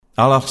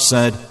Allah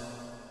said,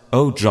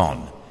 O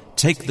John,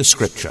 take the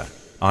scripture,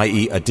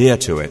 i.e. adhere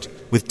to it,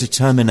 with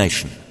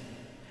determination.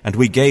 And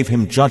we gave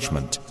him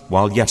judgment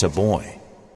while yet a boy.